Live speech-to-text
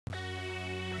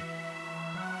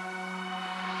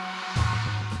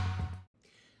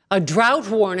A drought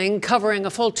warning covering a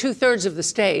full two-thirds of the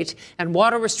state and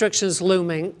water restrictions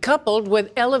looming, coupled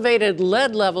with elevated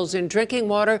lead levels in drinking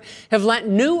water, have lent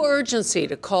new urgency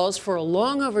to calls for a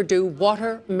long overdue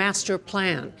water master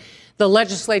plan. The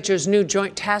legislature's new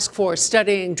joint task force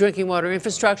studying drinking water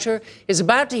infrastructure is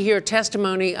about to hear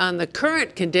testimony on the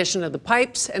current condition of the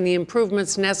pipes and the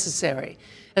improvements necessary.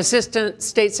 Assistant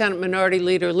State Senate Minority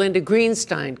Leader Linda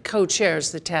Greenstein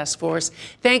co-chairs the task force.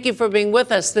 Thank you for being with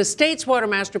us. The state's water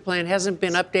master plan hasn't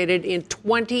been updated in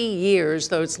 20 years,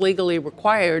 though it's legally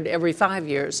required every 5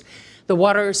 years. The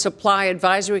Water Supply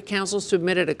Advisory Council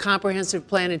submitted a comprehensive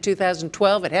plan in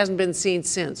 2012. It hasn't been seen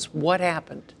since. What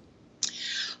happened?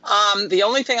 The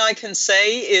only thing I can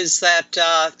say is that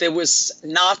there was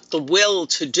not the will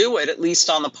to do it, at least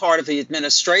on the part of the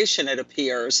administration, it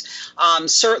appears.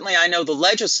 Certainly, I know the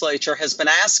legislature has been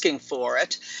asking for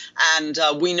it, and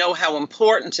we know how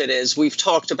important it is. We've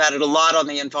talked about it a lot on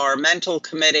the Environmental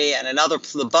Committee and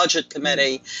the Budget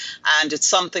Committee, and it's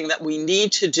something that we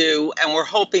need to do, and we're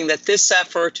hoping that this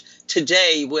effort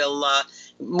today will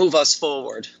move us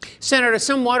forward. Senator,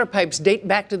 some water pipes date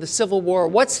back to the Civil War.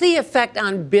 What's the effect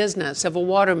on business of a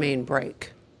water main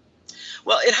break?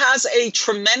 Well, it has a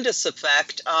tremendous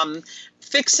effect.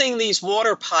 Fixing these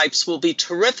water pipes will be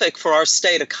terrific for our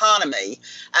state economy,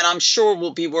 and I'm sure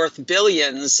will be worth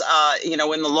billions, in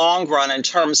the long run in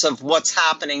terms of what's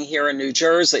happening here in New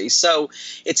Jersey. So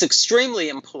it's extremely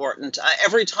important.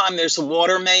 Every time there's a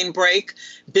water main break,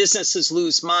 businesses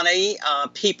lose money,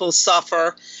 people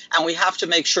suffer, and we have to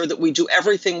make sure that we do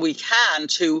everything we can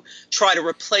to try to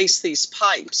replace these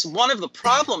pipes. One of the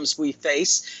problems we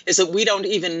face is that we don't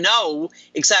even know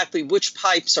exactly which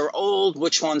pipes are old,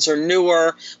 which ones are newer.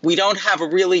 We don't have a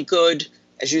really good,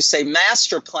 as you say,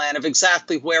 master plan of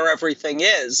exactly where everything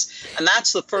is. And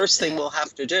that's the first thing we'll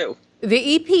have to do.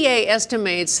 The EPA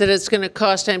estimates that it's going to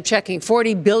cost, I'm checking,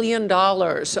 $40 billion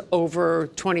over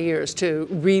 20 years to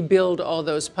rebuild all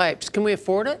those pipes. Can we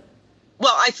afford it?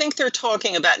 Well, I think they're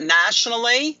talking about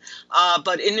nationally,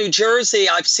 but in New Jersey,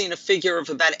 I've seen a figure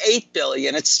of about $8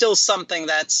 billion. It's still something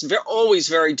that's always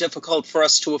very difficult for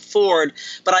us to afford,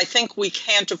 but I think we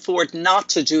can't afford not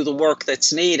to do the work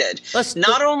that's needed. Let's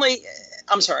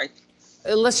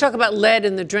talk about lead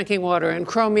in the drinking water and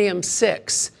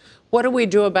chromium-6. What do we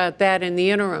do about that in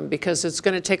the interim? Because it's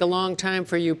going to take a long time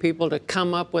for you people to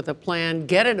come up with a plan,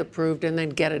 get it approved, and then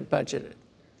get it budgeted.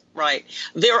 Right.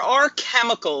 There are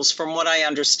chemicals, from what I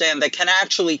understand, that can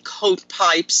actually coat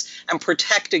pipes and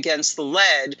protect against the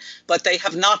lead, but they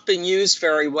have not been used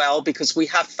very well because we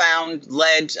have found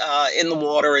lead in the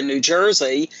water in New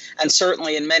Jersey and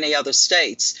certainly in many other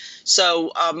states.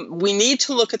 So we need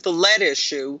to look at the lead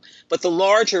issue, but the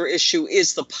larger issue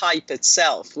is the pipe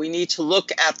itself. We need to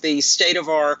look at the state of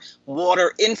our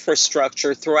water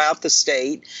infrastructure throughout the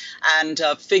state and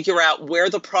figure out where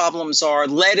the problems are.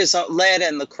 Lead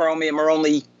and the chromium are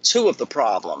only two of the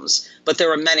problems, but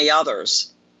there are many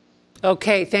others.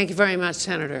 Okay, thank you very much,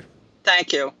 Senator.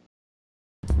 Thank you.